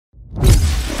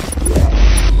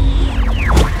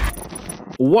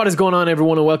What is going on,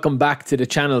 everyone, and welcome back to the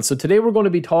channel. So today we're going to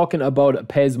be talking about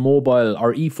PES Mobile,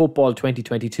 or eFootball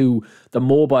 2022, the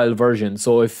mobile version.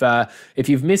 So if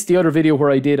you've missed the other video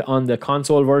where I did on the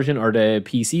console version or the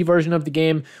PC version of the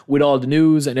game with all the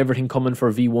news and everything coming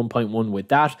for V1.1 with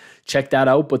that, check that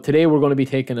out. But today we're going to be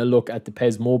taking a look at the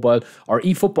PES Mobile, or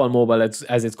eFootball Mobile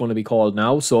as it's going to be called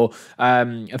now. So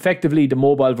effectively the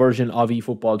mobile version of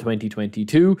eFootball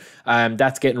 2022.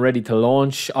 That's getting ready to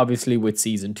launch, obviously, with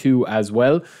Season 2 as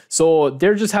well. So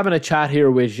they're just having a chat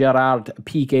here with Gerard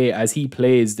Piqué as he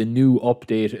plays the new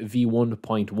update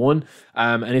V1.1,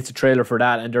 and it's a trailer for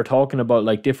that, and they're talking about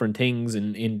like different things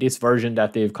in this version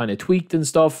that they've kind of tweaked and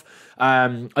stuff.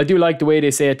 I do like the way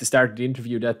they say at the start of the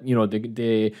interview that, you know,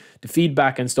 the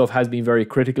feedback and stuff has been very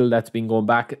critical. That's been going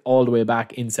back all the way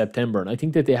back in September, and I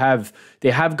think that they have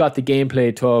got the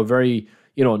gameplay to a very,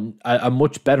 you know, a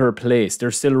much better place.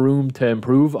 There's still room to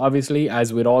improve, obviously,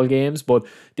 as with all games, but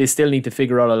they still need to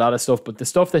figure out a lot of stuff. But the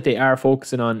stuff that they are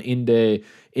focusing on in the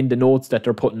notes that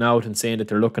they're putting out and saying that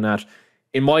they're looking at,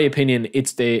 in my opinion,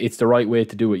 it's the right way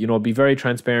to do it. You know, be very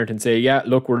transparent and say, yeah,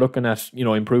 look, we're looking at, you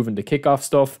know, improving the kickoff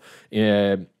stuff.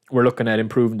 We're looking at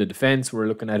improving the defense. We're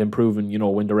looking at improving, you know,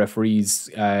 when the referees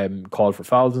call for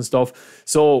fouls and stuff.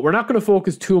 So we're not going to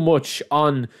focus too much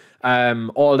on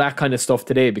all that kind of stuff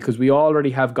today, because we already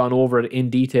have gone over it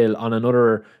in detail on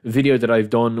another video that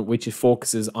I've done, which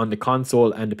focuses on the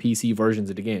console and the PC versions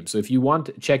of the game. So if you want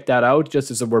to check that out, just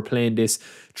as we're playing this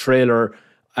trailer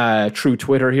through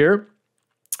Twitter here,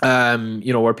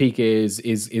 you know, where Piqué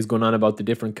is going on about the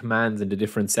different commands and the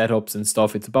different setups and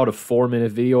stuff. It's about a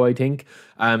 4-minute video, I think.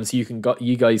 So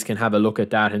you guys can have a look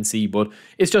at that and see. But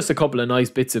it's just a couple of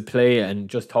nice bits of play and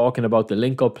just talking about the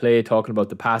link-up play, talking about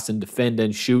the passing,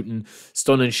 defending, shooting,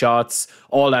 stunning shots,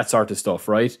 all that sort of stuff,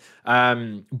 right?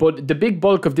 But the big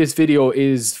bulk of this video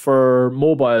is for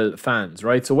mobile fans,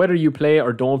 right? So whether you play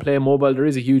or don't play mobile, there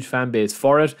is a huge fan base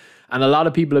for it. And a lot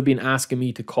of people have been asking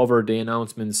me to cover the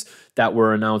announcements that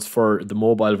were announced for the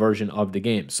mobile version of the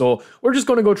game. So we're just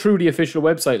going to go through the official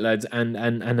website, lads, and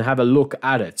have a look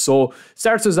at it. So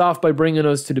starts us off by bringing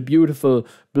us to the beautiful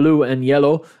blue and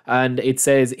yellow. And it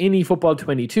says, in eFootball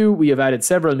 22, we have added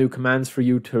several new commands for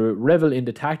you to revel in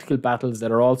the tactical battles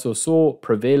that are also so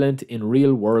prevalent in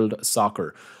real-world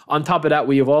soccer. On top of that,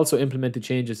 we have also implemented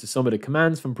changes to some of the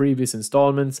commands from previous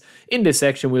installments. In this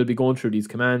section, we'll be going through these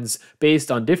commands based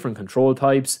on different control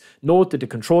types. Note that the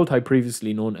control type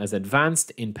previously known as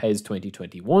Advanced in PES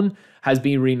 2021 has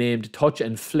been renamed Touch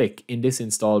and Flick in this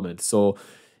installment. So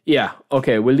yeah,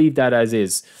 okay, we'll leave that as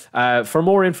is. For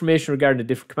more information regarding the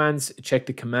different commands, check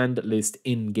the command list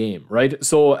in-game, right?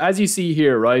 So as you see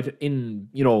here, right, in,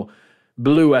 you know,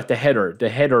 blue at the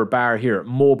header bar here,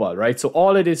 mobile, right? So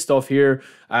all of this stuff here,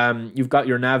 you've got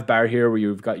your nav bar here where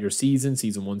you've got your season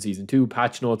 1, season 2,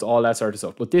 patch notes, all that sort of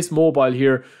stuff. But this mobile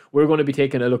here, we're going to be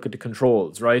taking a look at the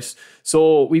controls, right?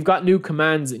 So we've got new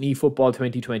commands in eFootball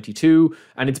 2022,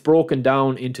 and it's broken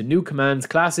down into new commands,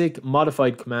 classic,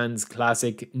 modified commands,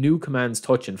 classic, new commands,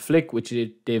 touch and flick, which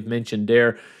they've mentioned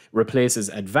there, replaces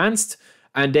advanced,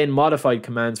 and then modified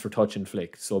commands for touch and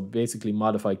flick. So basically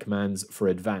modified commands for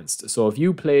advanced. So if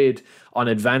you played on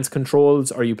advanced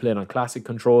controls or you played on classic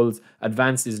controls,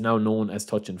 advanced is now known as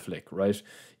touch and flick, right?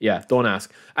 Yeah, don't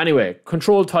ask. Anyway,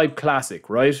 control type classic,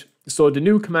 right? So the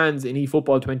new commands in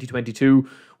eFootball 2022,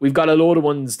 we've got a load of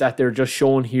ones that they're just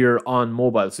shown here on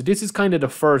mobile. So this is kind of the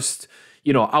first,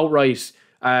 you know, outright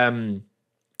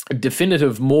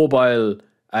definitive mobile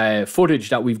footage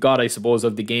that we've got, I suppose,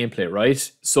 of the gameplay,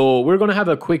 right? So we're going to have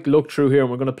a quick look through here,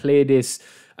 and we're going to play this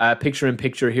picture in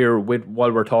picture here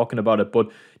while we're talking about it.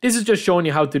 But this is just showing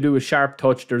you how to do a sharp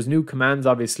touch. There's new commands,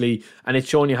 obviously, and it's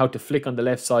showing you how to flick on the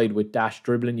left side with dash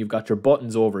dribbling. You've got your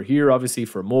buttons over here, obviously,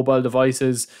 for mobile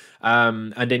devices.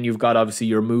 And then you've got, obviously,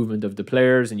 your movement of the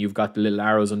players, and you've got the little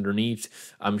arrows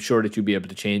underneath. I'm sure that you'll be able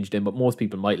to change them, but most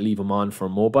people might leave them on for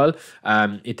mobile.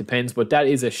 It depends, but that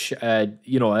is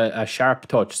a sharp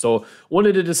touch. So one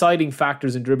of the deciding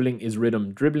factors in dribbling is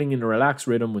rhythm. Dribbling in a relaxed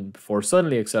rhythm before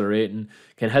suddenly accelerating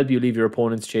can help you leave your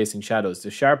opponents chasing shadows.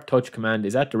 The sharp touch command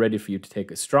is at the ready for you to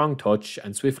take a strong touch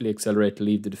and swiftly accelerate to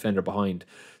leave the defender behind.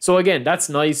 So again, that's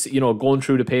nice, you know, going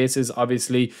through the paces,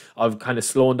 obviously, of kind of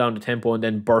slowing down the tempo and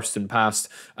then bursting past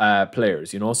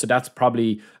players, you know. So that's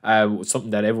probably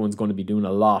something that everyone's going to be doing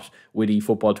a lot with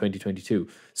eFootball 2022.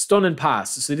 Stun and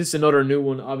pass. So this is another new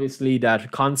one, obviously,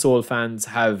 that console fans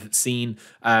have seen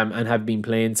and have been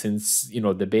playing since, you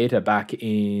know, the beta back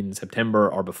in September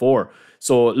or before.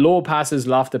 So low passes,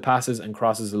 lofted passes, and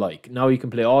crosses alike. Now you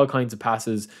can play all kinds of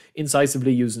passes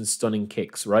incisively using stunning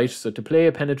kicks, right? So to play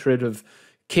a penetrative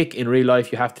kick in real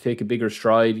life, you have to take a bigger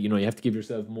stride. You know, you have to give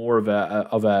yourself more of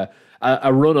a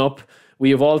run up. We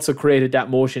have also created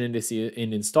that motion in this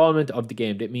installment of the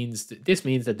game. This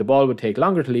means that the ball would take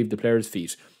longer to leave the player's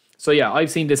feet. So yeah,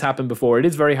 I've seen this happen before. It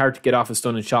is very hard to get off a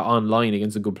stunning shot online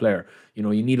against a good player. You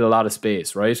know, you need a lot of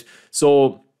space, right?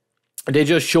 So they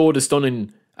just showed a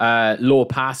stunning low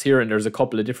pass here, and there's a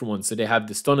couple of different ones. So they have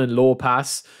the stunning low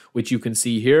pass, which you can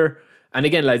see here. And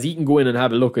again, lads, you can go in and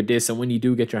have a look at this, and when you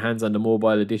do get your hands on the mobile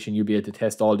edition, you'll be able to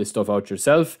test all this stuff out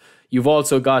yourself. You've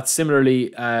also got,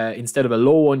 similarly, instead of a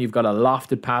low one, you've got a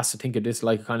lofted pass. So think of this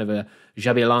like kind of a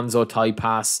Xabi Alonso type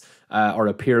pass, or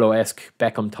a Pirlo-esque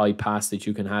Beckham type pass that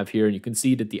you can have here. And you can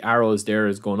see that the arrows there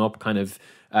is going up, kind of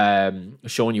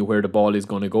showing you where the ball is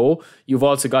going to go. You've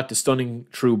also got the stunning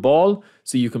through ball,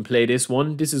 so you can play this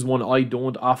one. This is one I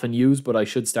don't often use, but I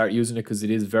should start using it because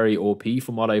it is very OP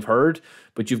from what I've heard.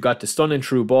 But you've got the stunning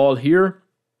through ball here.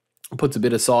 Puts a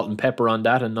bit of salt and pepper on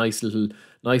that, a nice little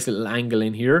angle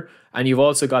in here. And you've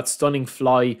also got stunning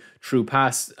fly through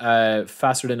pass,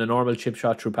 faster than a normal chip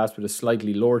shot through pass with a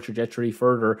slightly lower trajectory.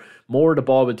 Furthermore, the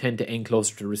ball would tend to aim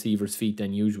closer to the receiver's feet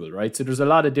than usual, right? So there's a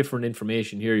lot of different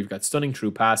information here. You've got stunning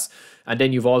through pass, and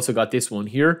then you've also got this one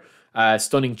here,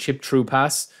 stunning chip through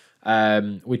pass,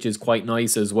 which is quite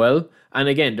nice as well. And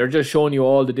again, they're just showing you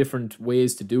all the different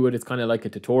ways to do it. It's kind of like a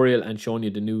tutorial and showing you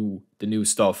the new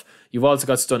stuff. You've also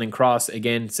got stunning cross.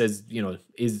 Again, says, you know,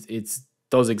 it's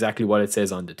does exactly what it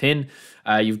says on the tin.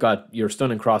 You've got your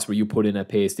stunning cross where you put in a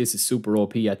pace. This is super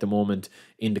OP at the moment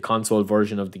in the console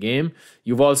version of the game.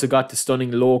 You've also got the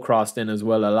stunning low cross then as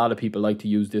well. A lot of people like to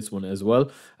use this one as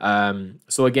well.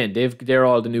 So again, they're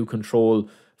all the new control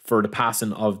for the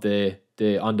passing of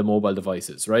on the mobile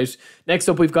devices, right? Next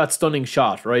up, we've got stunning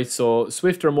shot, right? So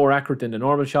swifter, more accurate than the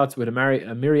normal shots. With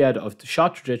a myriad of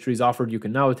shot trajectories offered, you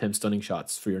can now attempt stunning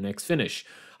shots for your next finish.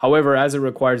 However, as it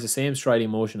requires the same striding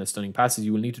motion as stunning passes,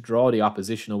 you will need to draw the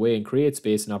opposition away and create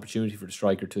space and opportunity for the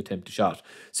striker to attempt a shot.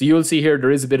 So you'll see here there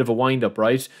is a bit of a wind-up,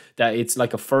 right? That it's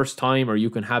like a first time, or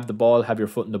you can have the ball, have your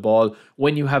foot in the ball.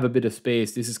 When you have a bit of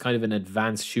space, this is kind of an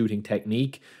advanced shooting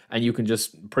technique, and you can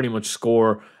just pretty much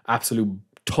score absolute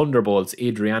thunderbolts,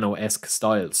 Adriano-esque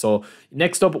style. So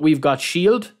next up, we've got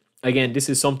shield. Again, this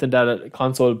is something that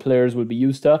console players will be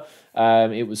used to.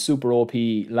 It was super OP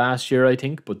last year, I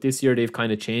think, but this year they've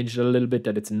kind of changed it a little bit,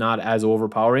 that it's not as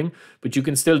overpowering, but you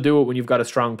can still do it when you've got a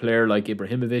strong player like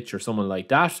Ibrahimovic or someone like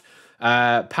that.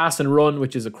 Pass and run,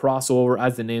 which is a crossover,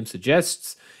 as the name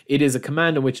suggests. It is a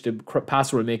command in which the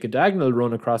passer will make a diagonal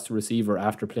run across the receiver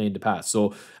after playing the pass.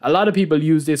 So a lot of people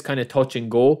use this kind of touch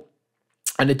and go,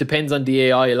 and it depends on the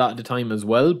AI a lot of the time as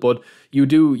well. But you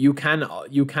can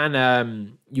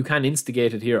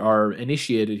instigate it here, or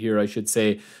initiate it here, I should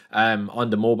say, on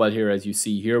the mobile here, as you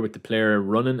see here with the player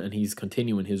running, and he's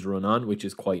continuing his run on, which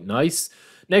is quite nice.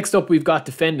 Next up, we've got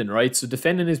defending, right? So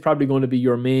defending is probably going to be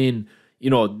your main, you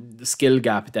know, the skill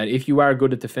gap, that if you are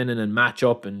good at defending and match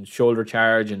up and shoulder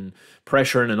charge and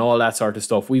pressuring and all that sort of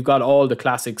stuff, we've got all the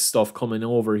classic stuff coming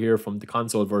over here from the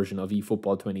console version of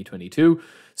eFootball 2022.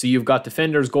 So you've got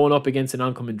defenders going up against an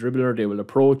oncoming dribbler. They will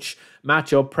approach,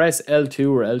 match up, press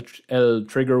L2 or L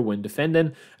trigger when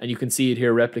defending, and you can see it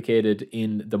here replicated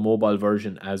in the mobile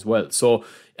version as well. So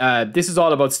this is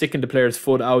all about sticking the player's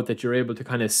foot out, that you're able to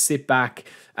kind of sit back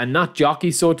and not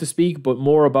jockey, so to speak, but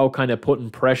more about kind of putting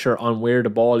pressure on where the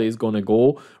ball is going to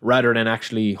go, rather than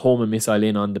actually home a missile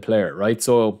in on the player, right?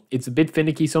 So it's a bit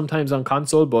finicky sometimes on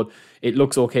console, but it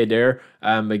looks okay there.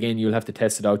 Again, you'll have to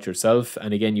test it out yourself.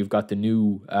 And again, you've got the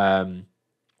new,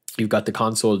 you've got the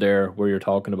console there where you're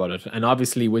talking about it. And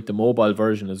obviously with the mobile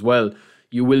version as well,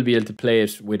 you will be able to play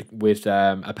it with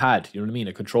a pad, you know what I mean,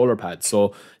 a controller pad.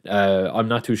 So I'm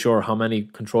not too sure how many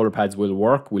controller pads will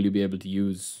work. Will you be able to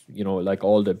use, you know, like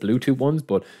all the Bluetooth ones?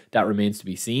 But that remains to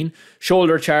be seen.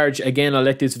 Shoulder charge, again, I'll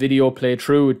let this video play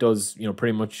through. It does, you know,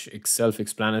 pretty much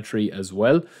self-explanatory as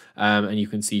well. And you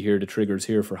can see here the triggers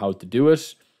here for how to do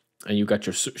it. And you've got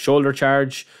your shoulder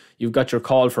charge. You've got your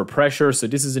call for pressure. So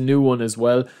this is a new one as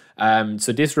well.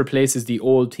 So this replaces the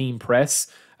old team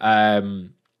press,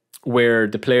 where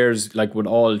the players like would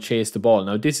all chase the ball.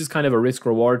 Now this is kind of a risk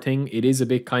reward thing. It is a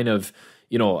bit kind of,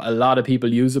 you know, a lot of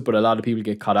people use it, but a lot of people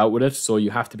get caught out with it. So you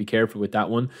have to be careful with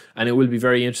that one. And it will be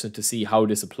very interesting to see how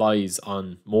this applies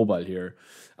on mobile here.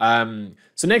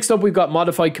 So next up, we've got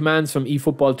modified commands from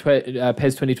eFootball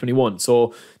PES 2021.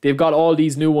 So they've got all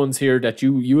these new ones here that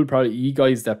you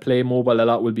guys that play mobile a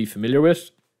lot will be familiar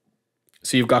with.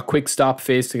 So you've got quick stop,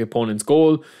 face the opponent's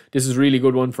goal. This is a really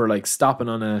good one for like stopping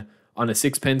on a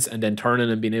sixpence and then turning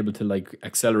and being able to like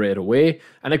accelerate away.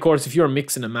 And of course, if you're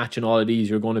mixing and matching all of these,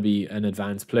 you're going to be an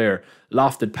advanced player.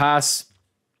 Lofted pass.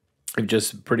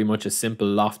 just pretty much a simple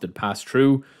lofted pass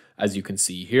through, as you can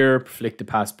see here. Flick the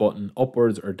pass button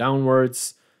upwards or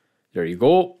downwards. There you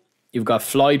go. You've got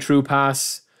fly through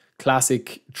pass,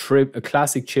 classic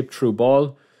chip through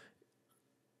ball,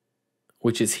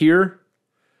 which is here.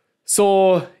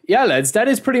 So yeah, lads, that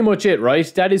is pretty much it, right?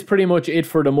 That is pretty much it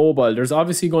for the mobile. There's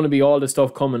obviously going to be all the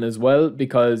stuff coming as well,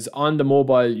 because on the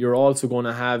mobile you're also going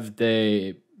to have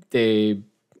the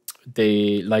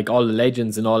like all the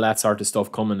legends and all that sort of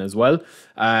stuff coming as well.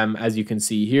 As you can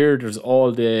see here, there's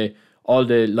all the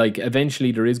like,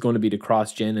 eventually there is going to be the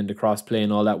cross gen and the cross play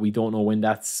and all that. We don't know when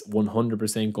that's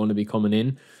 100% going to be coming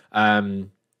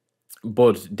in.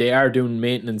 But they are doing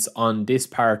maintenance on this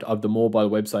part of the mobile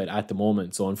website at the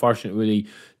moment. So unfortunately,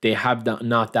 they have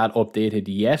not that updated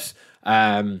yet.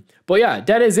 But yeah,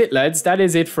 that is it, lads. That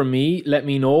is it from me. Let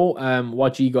me know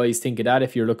what you guys think of that,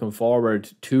 if you're looking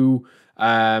forward to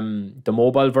the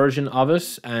mobile version of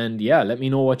it. And yeah, let me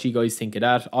know what you guys think of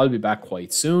that. I'll be back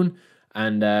quite soon.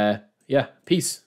 And yeah, peace.